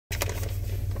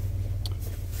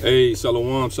Hey,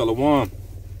 shalom, shalom. All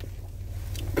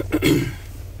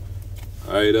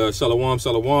right,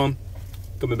 shalom.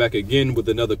 Coming back again with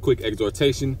another quick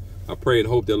exhortation. I pray and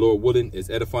hope that Lord willing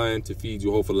is edifying to feed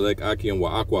you hopefully like Aki and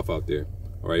Wa'akwaf out there.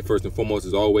 All right, first and foremost,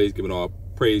 as always, giving all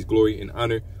praise, glory, and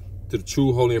honor to the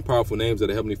true, holy, and powerful names of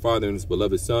the Heavenly Father and His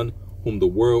beloved Son, whom the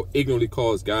world ignorantly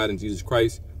calls God and Jesus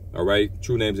Christ. All right,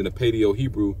 true names in the Paleo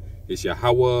Hebrew is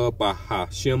Yahweh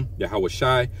Bahashem, Yahweh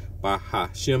Shai,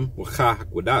 Bahashem, Wachah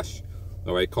Hakwadash.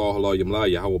 All right, call Halal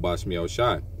Yamla, Yahweh Bashmi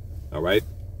Shai. All right,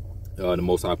 the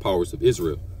Most High Powers of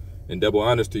Israel. And double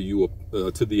honors to you,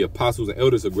 to the apostles and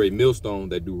elders of Great Millstone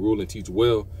that do rule and teach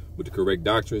well with the correct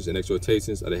doctrines and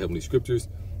exhortations of the heavenly scriptures.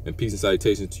 And peace and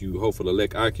salutations to you, hopeful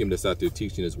elect Akim that's out there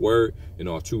teaching His word in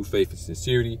all true faith and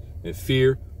sincerity and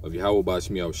fear of Yahweh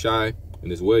Bashmi Shai.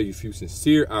 And as well, you few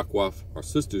sincere Akwaf, our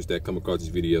sisters that come across these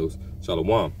videos.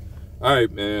 Shalom. All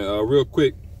right, man, real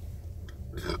quick,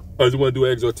 I just want to do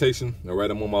an exhortation. All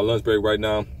right, I'm on my lunch break right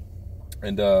now.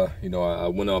 And, you know, I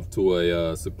went off to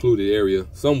a secluded area,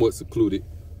 somewhat secluded,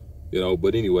 you know,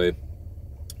 but anyway.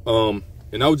 And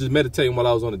I was just meditating while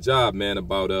I was on the job, man,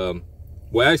 about,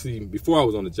 well, actually, before I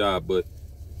was on the job, but,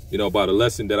 you know, about a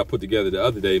lesson that I put together the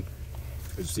other day.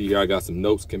 As you see here, I got some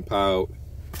notes compiled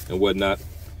and whatnot.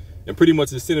 And pretty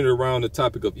much it's centered around the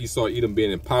topic of Esau, Edom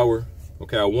being in power.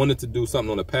 Okay, I wanted to do something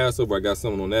on the Passover. I got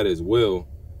something on that as well.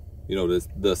 You know,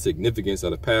 the significance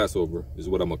of the Passover is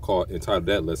what I'm going to call entitled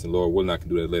that lesson. Lord willing, I can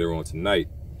do that later on tonight.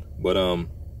 But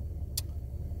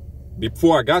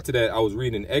before I got to that, I was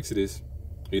reading Exodus,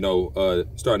 you know,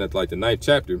 starting at like the 9th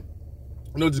chapter. You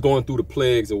know, just going through the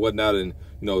plagues and whatnot, and,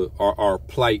 you know, our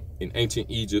plight in ancient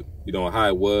Egypt, you know, how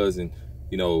it was, and,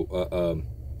 you know,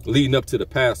 leading up to the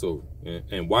Passover,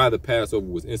 and why the Passover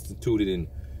was instituted, and,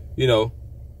 you know,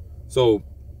 so,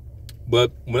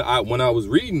 but when I was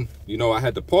reading, you know, I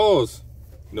had to pause.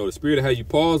 You know, the Spirit had you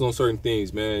pause on certain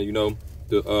things, man, you know,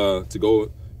 to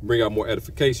go bring out more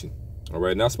edification. All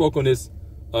right, and I spoke on this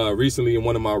recently in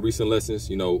one of my recent lessons,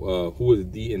 you know, who is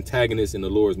the antagonist in the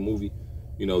Lord's movie.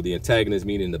 You know, the antagonist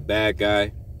meaning the bad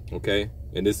guy, okay?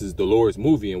 And this is the Lord's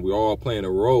movie, and we're all playing a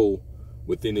role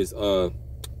within this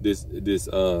this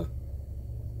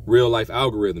real life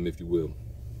algorithm, if you will.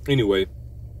 Anyway,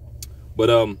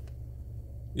 but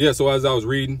yeah, so as I was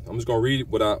reading, I'm just gonna read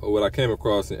what I came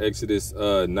across in Exodus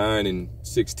 9 and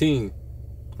 16.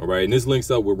 All right, and this links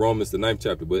up with Romans the 9th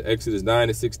chapter, but Exodus 9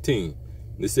 and 16.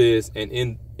 And it says, and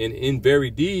in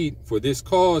very deed for this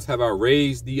cause have I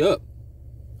raised thee up.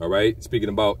 All right, speaking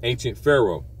about ancient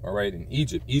Pharaoh, all right, in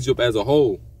Egypt as a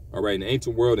whole, all right, in the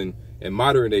ancient world and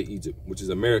modern day Egypt, which is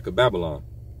America, Babylon,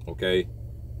 okay.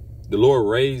 The Lord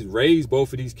raised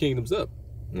both of these kingdoms up,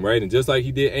 all right, and just like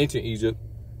He did ancient Egypt,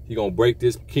 He gonna break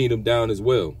this kingdom down as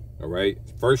well, all right.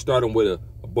 First starting with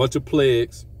a bunch of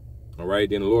plagues, all right,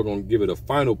 then the Lord gonna give it a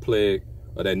final plague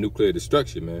of that nuclear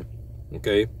destruction, man,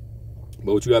 okay.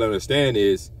 But what you gotta understand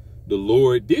is the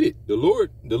Lord did it. The Lord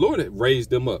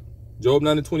raised them up. Job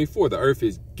 9:24, the earth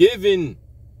is given.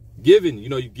 You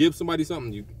know, you give somebody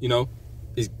something, you know,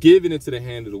 it's given into the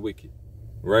hand of the wicked.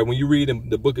 Right? When you read in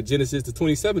the book of Genesis, the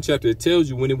 27th chapter, it tells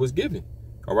you when it was given.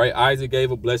 All right. Isaac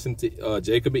gave a blessing to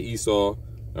Jacob and Esau,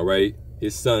 all right,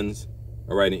 his sons.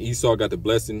 All right. And Esau got the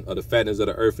blessing of the fatness of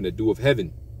the earth and the dew of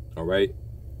heaven. All right.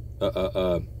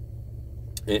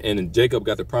 And Jacob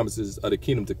got the promises of the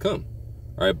kingdom to come.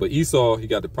 All right, but Esau, he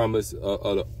got the promise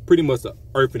of pretty much the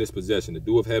earth in his possession, the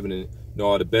dew of heaven, and, you know,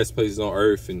 all the best places on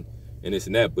earth, and this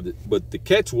and that. But the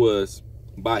catch was,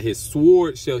 by his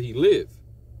sword shall he live.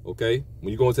 Okay,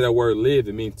 when you go into that word live,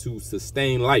 it means to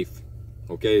sustain life.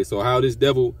 Okay, so how this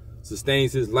devil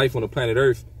sustains his life on the planet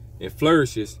Earth and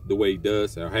flourishes the way he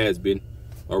does or has been,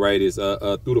 all right, is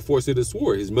through the force of the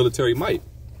sword, his military might,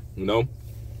 you know.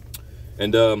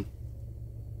 And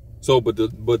so,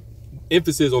 but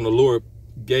emphasis on the Lord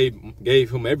gave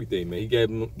him everything, man. He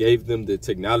gave them the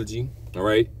technology, all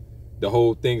right, the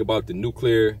whole thing about the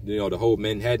nuclear, you know, the whole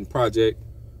Manhattan Project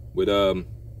with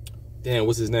damn,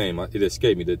 what's his name? It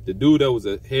escaped me. The dude that was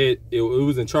a head, it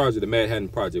was in charge of the Manhattan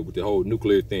Project with the whole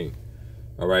nuclear thing,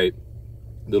 all right.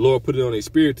 The Lord put it on His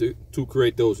spirit to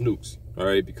create those nukes, all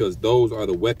right, because those are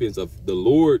the weapons of the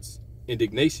Lord's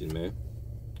indignation, man.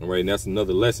 All right, and that's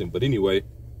another lesson. But anyway,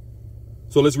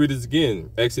 so let's read this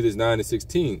again. Exodus 9 and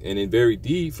 16. And in very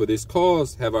deed for this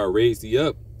cause have I raised thee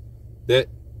up, that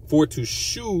for to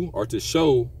shew or to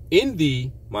show in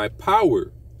thee my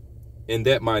power, and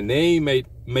that my name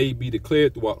may be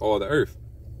declared throughout all the earth.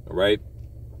 All right.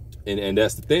 And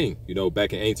that's the thing, you know,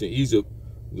 back in ancient Egypt,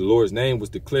 the Lord's name was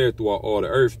declared throughout all the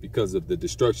earth because of the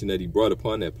destruction that He brought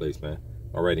upon that place, man.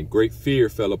 All right. And great fear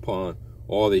fell upon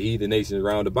all the heathen nations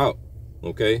round about.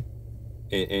 Okay.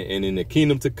 And in the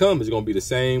kingdom to come, it's going to be the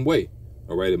same way.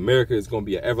 All right. America is going to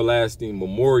be an everlasting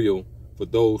memorial for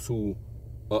those who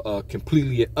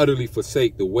completely and utterly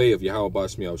forsake the way of Yahweh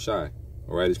Bashmi Shai.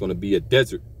 All right. It's going to be a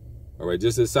desert. All right.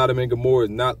 Just as Sodom and Gomorrah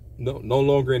is no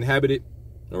longer inhabited.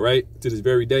 All right. To this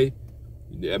very day,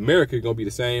 America is going to be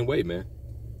the same way, man.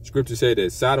 Scripture said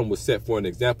that Sodom was set for an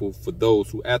example for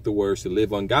those who afterwards should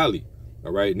live ungodly.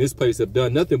 All right. And this place have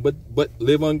done nothing but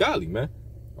live ungodly, man.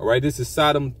 All right. This is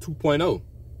Sodom 2.0.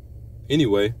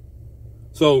 Anyway,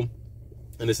 so,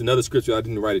 and it's another scripture. I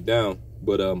didn't write it down,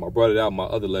 but I brought it out in my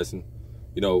other lesson.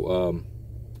 You know,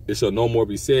 it shall no more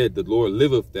be said, the Lord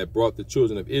liveth that brought the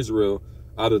children of Israel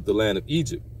out of the land of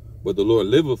Egypt. But the Lord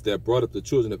liveth that brought up the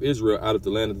children of Israel out of the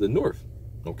land of the north.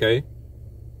 Okay.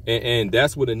 And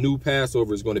that's where the new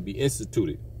Passover is going to be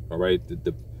instituted. All right.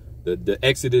 The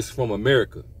Exodus from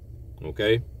America.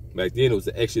 Okay. Back then it was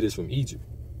the Exodus from Egypt,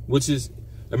 which is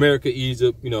America,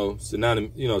 Egypt, you know,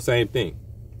 synonym, you know, same thing.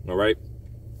 All right.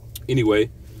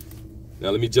 Anyway, now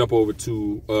let me jump over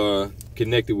to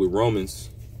connected with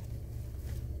Romans.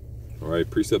 All right.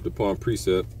 Precept upon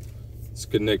precept. It's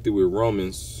connected with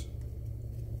Romans.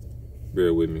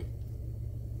 Bear with me.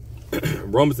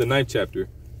 Romans, the 9th chapter,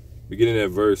 beginning at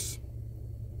verse.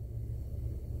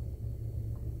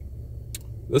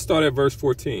 Let's start at verse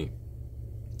 14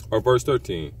 or verse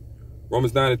 13.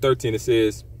 Romans 9 and 13, it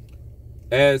says,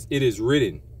 as it is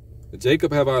written,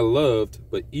 Jacob have I loved,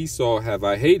 but Esau have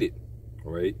I hated.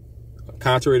 All right.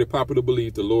 Contrary to popular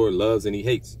belief, the Lord loves and he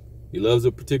hates. He loves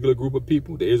a particular group of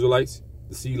people, the Israelites,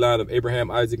 the seed line of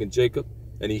Abraham, Isaac, and Jacob,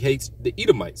 and he hates the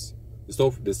Edomites,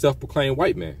 the self-proclaimed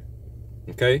white man.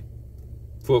 Okay.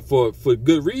 For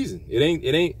good reason. It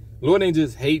ain't Lord ain't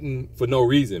just hating for no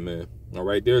reason, man. All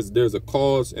right. There's a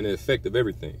cause and an effect of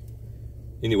everything.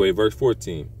 Anyway, verse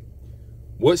 14.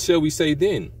 What shall we say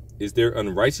then? Is there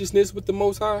unrighteousness with the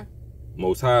Most High?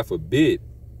 Most High forbid.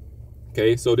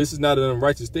 Okay, so this is not an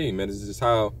unrighteous thing, man. This is just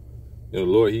how, you know,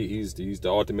 the Lord, he's the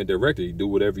ultimate director. He do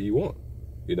whatever he want.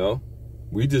 You know,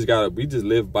 we just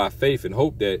live by faith and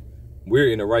hope that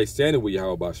we're in the right standing with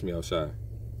Yahweh Bashmi Al Shai.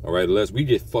 All right, unless we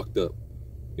get fucked up,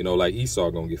 you know, like Esau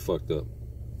gonna get fucked up.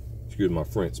 Excuse my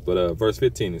French. But verse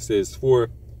 15, it says, for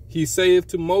he saith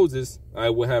to Moses, I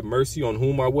will have mercy on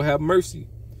whom I will have mercy,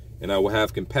 and I will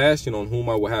have compassion on whom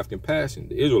I will have compassion,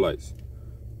 the Israelites.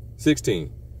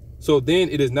 16. So then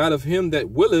it is not of him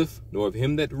that willeth, nor of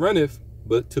him that runneth,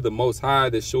 but to the Most High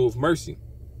that showeth mercy.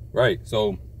 Right.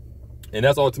 So, and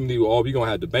that's ultimately all we're going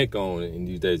to have to bank on in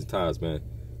these days and times, man.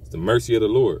 It's the mercy of the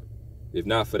Lord. If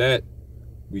not for that,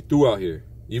 we through out here.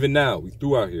 Even now, we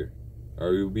through out here,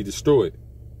 or we will be destroyed.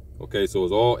 Okay. So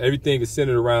it's everything is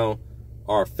centered around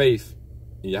our faith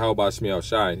in Yahweh Bashmi Al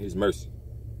Shai and his mercy.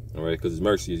 All right, because his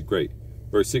mercy is great.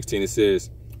 Verse 16, it says,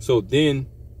 so then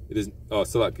it is,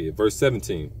 Salakia, verse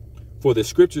 17, for the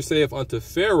scripture saith unto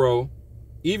Pharaoh,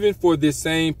 even for this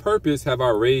same purpose have I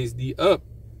raised thee up,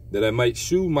 that I might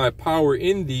shew my power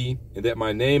in thee, and that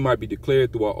my name might be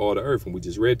declared throughout all the earth. And we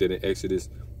just read that in Exodus,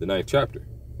 the 9th chapter.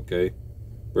 Okay.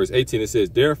 Verse 18, it says,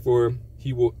 therefore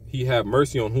he have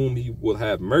mercy on whom he will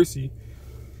have mercy.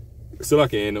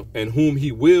 Salakia, and whom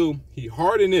he will, he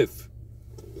hardeneth.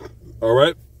 All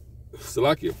right.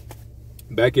 Salakia.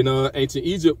 Back in ancient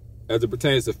Egypt, as it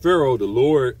pertains to Pharaoh, the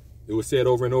Lord, it was said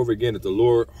over and over again that the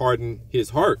Lord hardened his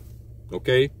heart.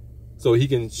 Okay. So he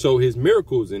can show his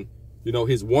miracles and, you know,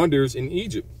 his wonders in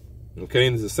Egypt. Okay.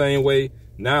 And it's the same way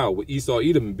now with Esau,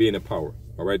 Edom being in power.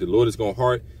 All right. The Lord is going to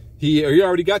harden. He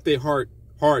already got their heart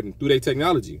hardened through their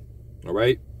technology. All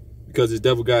right. Because this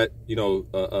devil got, you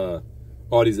know,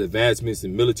 all these advancements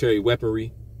in military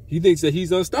weaponry. He thinks that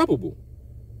he's unstoppable.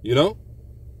 You know,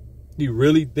 he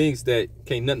really thinks that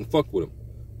can't nothing fuck with him.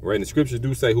 All right. And the scriptures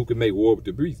do say who can make war with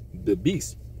the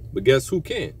beast. But guess who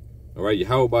can? All right.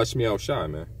 Yahweh Bashmi Al Shai,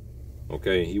 man.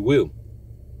 Okay. He will.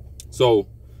 So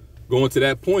going to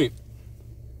that point.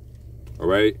 All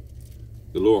right.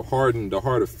 The Lord hardened the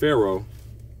heart of Pharaoh.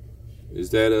 Is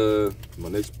that my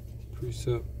next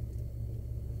precept?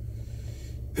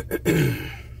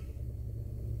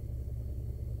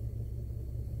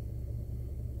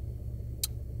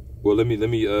 Well, let me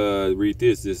read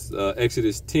this. This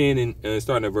Exodus 10 and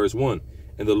starting at verse 1.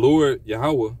 And the Lord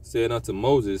Yahweh said unto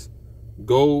Moses,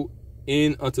 go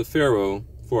in unto Pharaoh,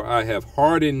 for I have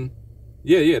hardened.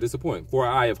 Yeah, that's the point. For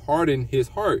I have hardened his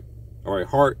heart. All right,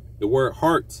 heart. The word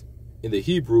heart in the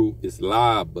Hebrew is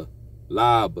lab.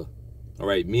 All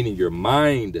right, meaning your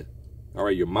mind. All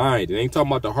right, your mind. It ain't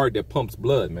talking about the heart that pumps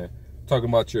blood, man. Talking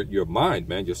about your mind,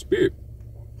 man, your spirit.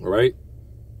 All right.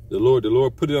 The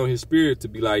Lord put it on his spirit to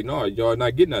be like, no, y'all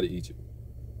not getting out of Egypt.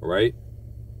 All right.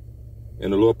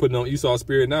 And the Lord putting on Esau's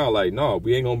spirit now, like, no,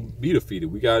 we ain't gonna be defeated.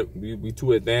 We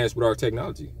too advanced with our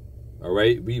technology. All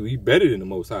right, we better than the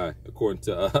Most High, according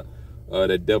to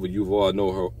that devil Yuval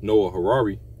Noah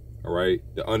Harari. All right,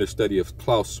 the understudy of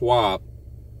Klaus Schwab,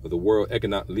 of the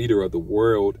leader of the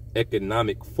World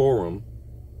Economic Forum.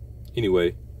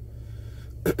 Anyway,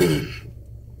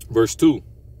 verse 2.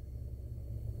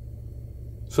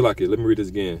 Shalaki, let me read this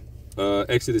again.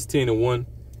 Exodus 10:1.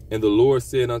 And the Lord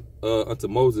said unto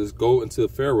Moses, go unto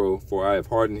Pharaoh, for I have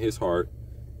hardened his heart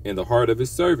and the heart of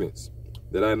his servants,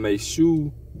 that I may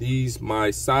shew these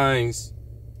my signs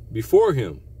before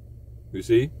him. You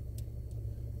see?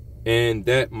 And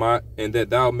that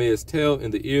thou mayest tell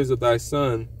in the ears of thy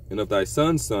son and of thy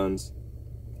son's sons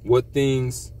what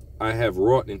things I have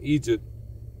wrought in Egypt,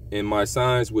 and my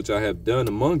signs which I have done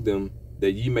among them,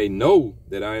 that ye may know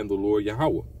that I am the Lord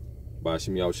Yahweh. By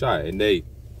Shem Yahushai. And they,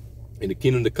 in the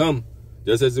kingdom to come,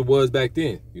 just as it was back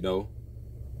then,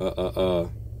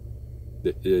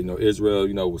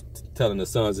 Israel, was telling the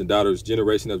sons and daughters,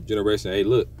 generation after generation, hey,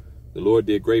 look, the Lord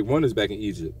did great wonders back in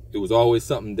Egypt. It was always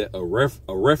something that a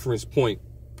reference point,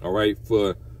 all right,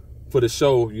 for the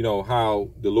show, how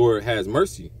the Lord has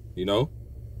mercy, and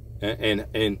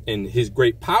his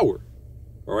great power,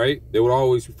 all right. They would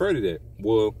always refer to that.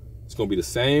 Well, it's gonna be the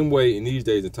same way in these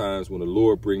days and times when the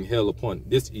Lord bring hell upon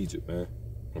this Egypt, man.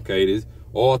 Okay, it is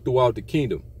all throughout the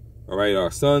kingdom. All right,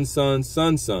 our sons, great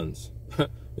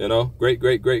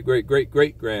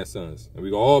grandsons, and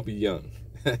we're gonna all be young.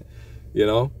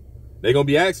 They're gonna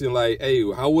be asking like, hey,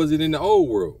 how was it in the old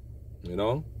world?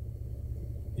 You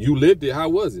lived it, how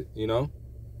was it? And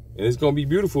it's gonna be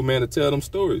beautiful, man, to tell them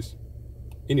stories.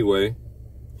 Anyway,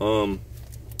 so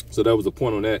that was the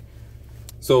point on that.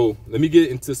 So let me get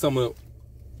into some of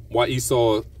why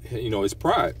Esau, his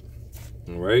pride.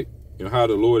 All right. How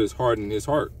the Lord is hardening his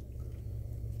heart.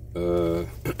 Let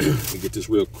me get this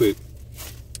real quick.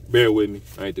 Bear with me.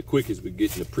 I ain't the quickest with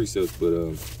getting the precepts, but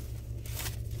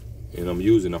and I'm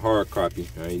using the hard copy.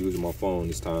 I ain't using my phone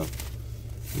this time.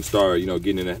 I'm start,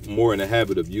 getting more in the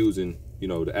habit of using,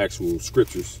 the actual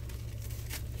scriptures.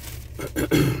 Bear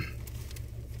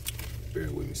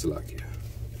with me, Salakia.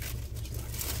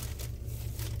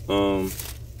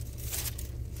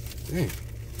 Damn.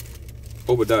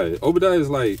 Obadiah. Obadiah is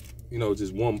like,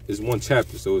 just one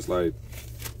chapter, so it's like,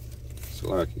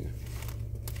 Salakia.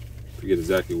 Forget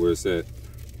exactly where it's at.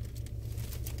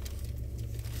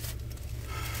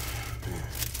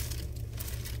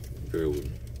 Bear with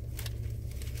me.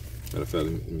 Matter of fact,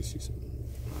 let me see something.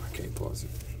 Oh, I can't pause it.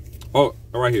 Oh,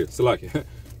 right here, Salakia.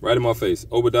 Right in my face.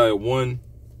 Obadiah 1,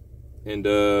 and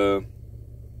let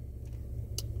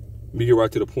me get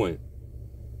right to the point.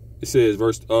 It says,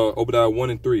 Obadiah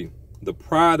 1:3. The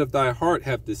pride of thy heart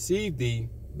hath deceived thee,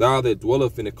 thou that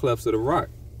dwelleth in the clefts of the rock.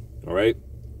 All right.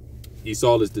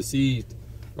 Esau is deceived,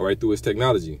 all right, through his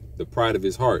technology. The pride of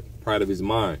his heart, pride of his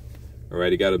mind. All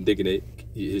right. He got him thinking that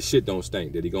his shit don't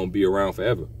stink, that he gonna be around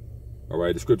forever. All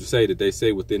right. The scriptures say that they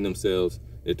say within themselves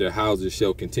that their houses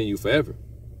shall continue forever.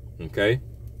 Okay.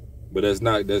 But that's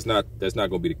not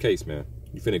gonna be the case, man.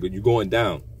 You going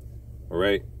down. All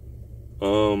right.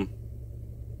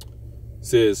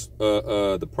 Says,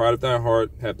 the pride of thy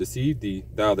heart hath deceived thee,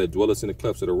 thou that dwellest in the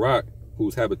clefts of the rock,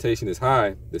 whose habitation is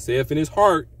high, that saith in his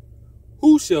heart,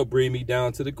 who shall bring me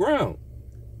down to the ground?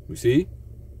 You see?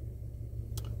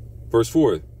 Verse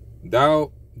 4,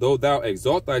 though thou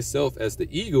exalt thyself as the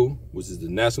eagle, which is the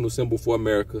national symbol for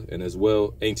America, and as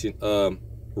well ancient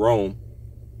Rome,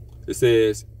 it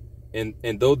says, and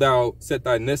though thou set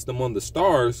thy nest among the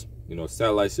stars,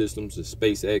 satellite systems and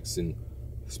SpaceX and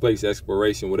space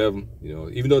exploration, whatever,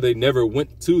 even though they never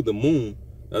went to the moon,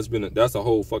 that's a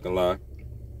whole fucking lie.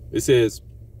 It says,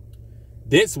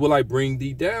 thence will I bring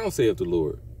thee down, saith the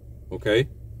Lord. Okay,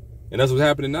 and that's what's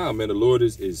happening now, man. The Lord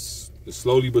is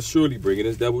slowly but surely bringing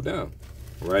his devil down.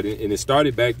 All right, and it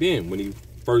started back then when he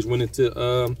first went into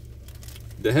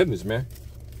the heavens, man.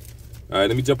 All right,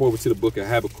 let me jump over to the book of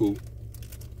Habakkuk.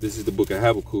 This is the book of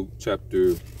Habakkuk,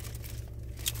 chapter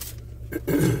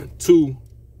 2.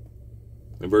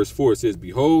 In verse 4, it says,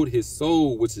 behold, his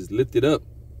soul, which is lifted up,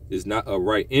 is not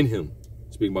upright in him.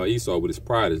 Speaking about Esau, with his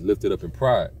pride is lifted up in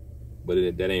pride. But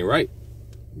that ain't right.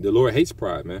 The Lord hates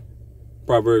pride, man.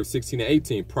 Proverbs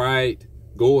 16:18, pride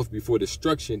goeth before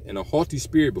destruction, and a haughty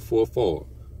spirit before a fall.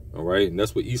 All right, and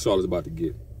that's what Esau is about to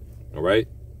get. All right,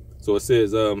 so it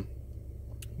says,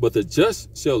 but the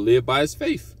just shall live by his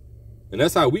faith. And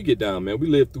that's how we get down, man. We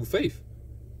live through faith.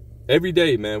 Every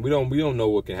day, man. We don't know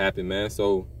what can happen, man.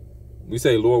 So we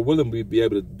say, Lord willing, we be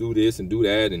able to do this and do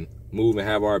that and move and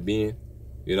have our being,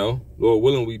 Lord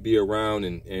willing, we be around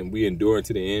and we endure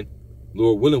to the end.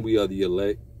 Lord willing, we are the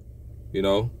elect. You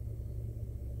know,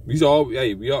 we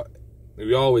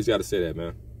always got to say that,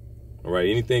 man. All right.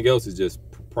 Anything else is just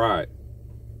pride.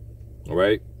 All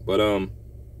right. But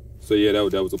so yeah,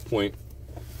 that was a point.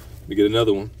 Let me get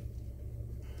another one.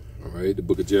 All right. The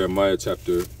book of Jeremiah,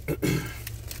 chapter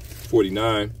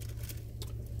 49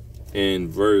 and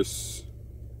verse.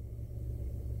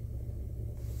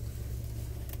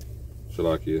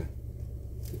 Shalakia.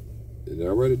 Did I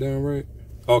write it down right?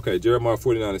 Okay, Jeremiah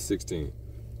 49:16.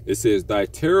 It says, "Thy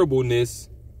terribleness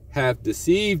hath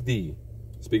deceived thee,"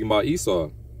 speaking about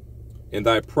Esau, "and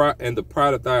thy pride and the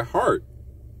pride of thy heart."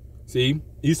 See,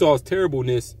 Esau's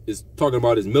terribleness is talking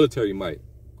about his military might.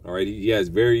 All right, he has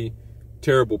very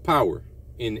terrible power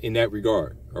in that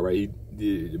regard. All right,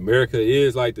 America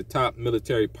is like the top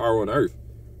military power on earth.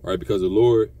 All right, because the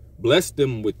Lord blessed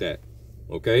them with that.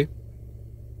 Okay.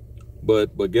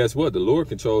 But guess what? The Lord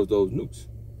controls those nukes.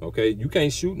 Okay, you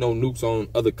can't shoot no nukes on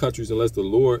other countries unless the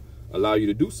Lord allow you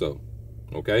to do so.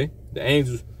 Okay, the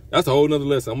angels. That's a whole nother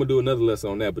lesson. I'm gonna do another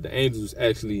lesson on that. But the angels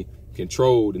actually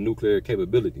control the nuclear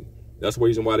capability. That's the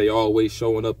reason why they always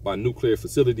showing up by nuclear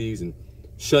facilities and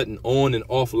shutting on and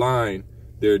offline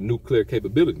their nuclear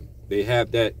capability. They have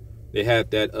that. They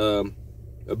have that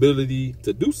ability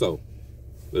to do so.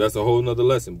 But that's a whole nother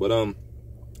lesson. But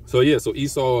so yeah. So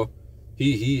Esau.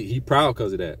 He proud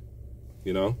because of that,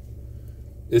 you know.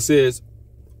 It says,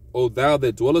 "O thou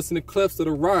that dwellest in the clefts of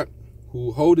the rock,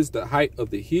 who holdest the height of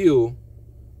the hill,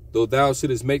 though thou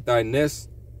shouldest make thy nest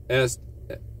as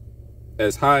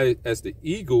high as the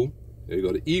eagle," there you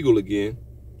go, the eagle again,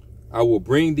 "I will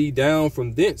bring thee down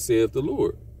from thence, saith the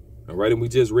Lord." All right, and we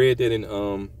just read that in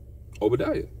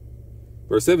Obadiah.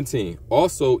 Verse 17,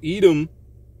 "Also Edom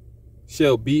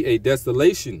shall be a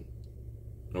desolation.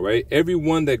 All right,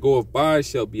 everyone that goeth by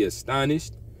shall be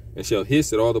astonished and shall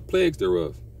hiss at all the plagues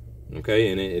thereof." Okay,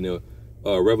 and in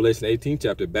Revelation 18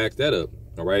 chapter backs that up.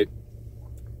 All right,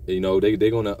 you know, they're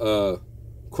gonna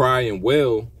cry and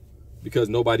wail because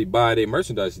nobody buy their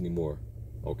merchandise anymore.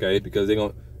 Okay, because they're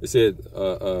gonna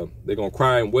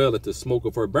cry and wail at the smoke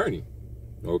of her burning.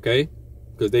 Okay,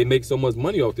 because they make so much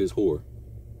money off this whore.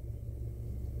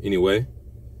 Anyway,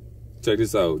 check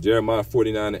this out, Jeremiah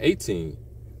 49:18.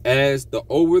 "As the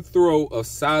overthrow of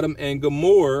Sodom and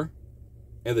Gomorrah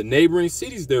and the neighboring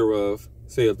cities thereof,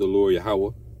 saith the Lord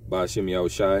Yahweh, by Hashem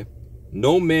Yahushai,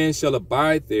 no man shall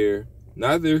abide there,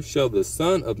 neither shall the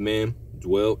Son of Man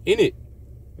dwell in it."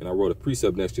 And I wrote a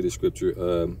precept next to the scripture,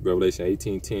 Revelation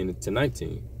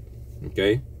 18:10-19.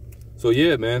 Okay, so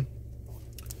yeah, man,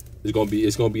 it's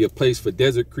gonna be a place for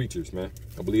desert creatures, man.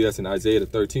 I believe that's in Isaiah the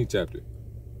 13th chapter.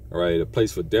 All right, a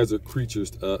place for desert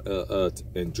creatures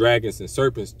and dragons and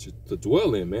serpents to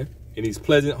dwell in, man. In these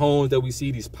pleasant homes that we see,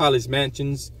 these polished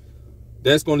mansions,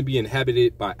 that's going to be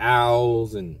inhabited by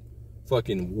owls and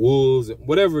fucking wolves, and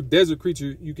whatever desert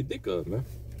creature you can think of, man.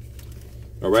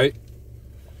 All right.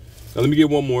 Now let me get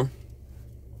one more.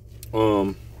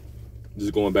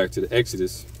 Just going back to the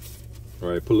Exodus. All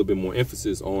right, put a little bit more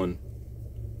emphasis on.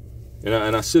 And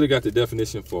I should have got the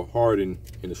definition for hardened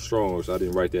in the Strong's. So I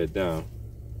didn't write that down.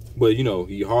 But, you know,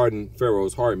 he hardened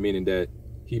Pharaoh's heart, meaning that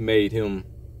he made him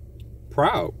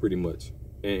proud, pretty much,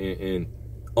 and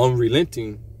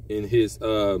unrelenting in his,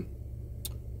 you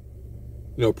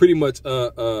know, pretty much,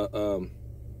 to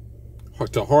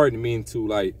harden mean to,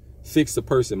 like, fix a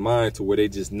person's mind to where they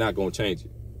just not going to change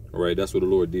it. All right, that's what the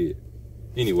Lord did.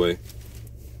 Anyway,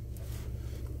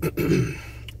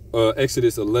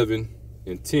 Exodus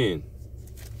 11:10,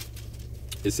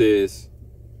 it says,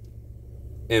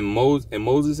 And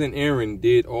Moses and Aaron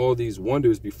did all these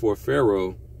wonders before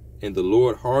Pharaoh, and the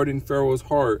Lord hardened Pharaoh's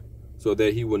heart so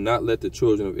that he would not let the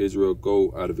children of Israel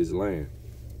go out of his land.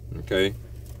 Okay,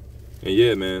 and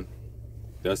yeah, man,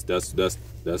 that's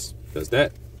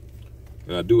that.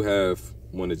 And I do have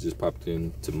one that just popped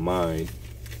into mind.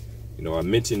 You know, I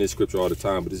mention this scripture all the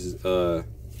time, but this is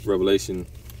Revelation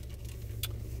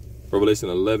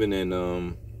 11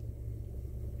 and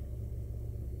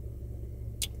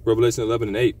Revelation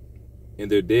 11:8. "And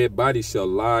their dead bodies shall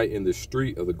lie in the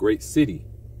street of the great city."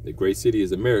 The great city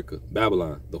is America,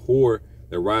 Babylon, the whore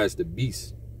that rides the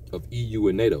beast of EU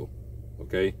and NATO.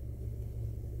 Okay.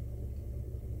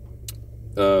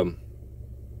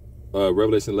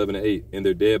 Revelation 11:8. "And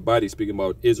their dead bodies," speaking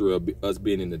about Israel, us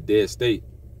being in the dead state.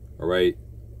 All right,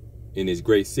 in this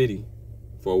great city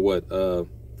for what? For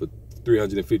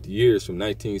 350 years, from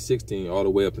 1916 all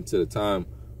the way up until the time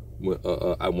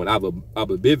when Abba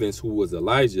Bivens, who was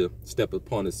Elijah, stepped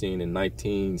upon the scene in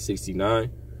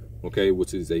 1969, okay,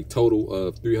 which is a total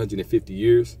of 350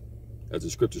 years, as the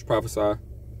scriptures prophesy,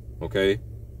 okay.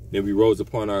 Then we rose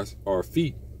upon our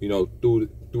feet, you know, through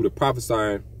the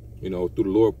prophesying you know, through the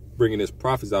Lord bringing his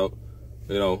prophets out,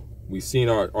 you know, we've seen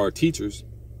our teachers,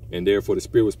 and therefore the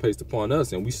Spirit was placed upon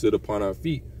us, and we stood upon our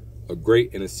feet, a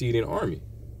great and exceeding army.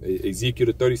 Ezekiel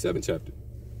the 37th chapter.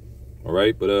 All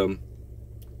right, but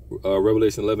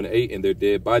Revelation 11:8, and their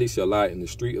dead bodies shall lie in the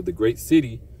street of the great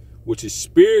city, which is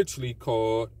spiritually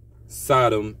called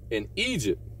Sodom and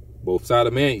Egypt, both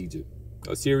Sodom and Egypt,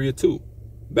 Assyria too,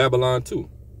 Babylon too.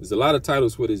 There's a lot of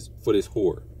titles for this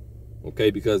whore,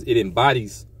 okay, because it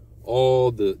embodies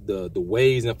all the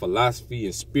ways and philosophy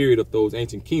and spirit of those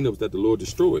ancient kingdoms that the Lord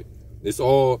destroyed. It's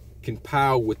all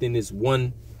compiled within this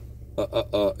one.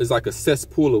 It's like a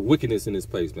cesspool of wickedness in this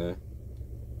place, man.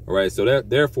 All right, so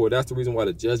therefore that's the reason why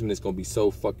the judgment is gonna be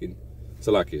so fucking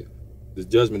salakir. This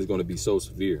judgment is gonna be so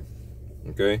severe.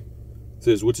 Okay, it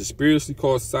says, which is spiritually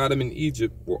called Sodom and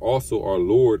Egypt, where also our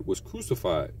Lord was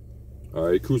crucified. All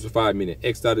right, crucified meaning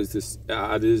X'd out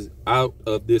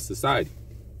of this society.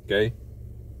 Okay,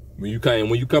 when you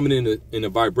coming in the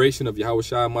vibration of Yahweh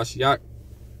Shai Mashiach,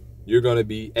 you're gonna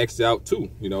be X'd out too.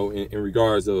 You know, in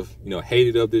regards of, you know,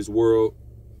 hated of this world.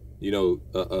 You know,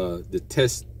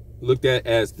 looked at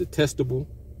as detestable,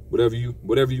 whatever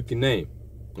you can name.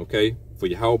 Okay, for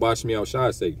Yahweh Bashmi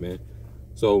Shai's sake, man.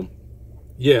 So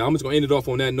yeah, I'm just gonna end it off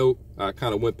on that note. I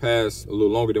kind of went past a little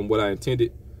longer than what I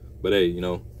intended, but hey, you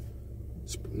know,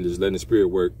 just letting the Spirit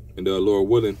work. And Lord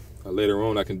willing, later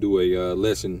on I can do a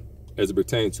lesson as it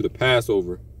pertains to the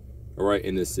Passover, all right,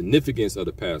 and the significance of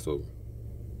the Passover.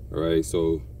 All right,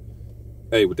 so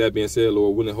hey, with that being said,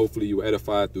 Lord willing, hopefully you were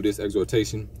edified through this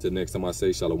exhortation. Till next time I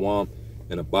say shalom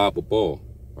and a Bob a ball.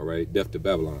 All right, death to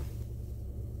Babylon.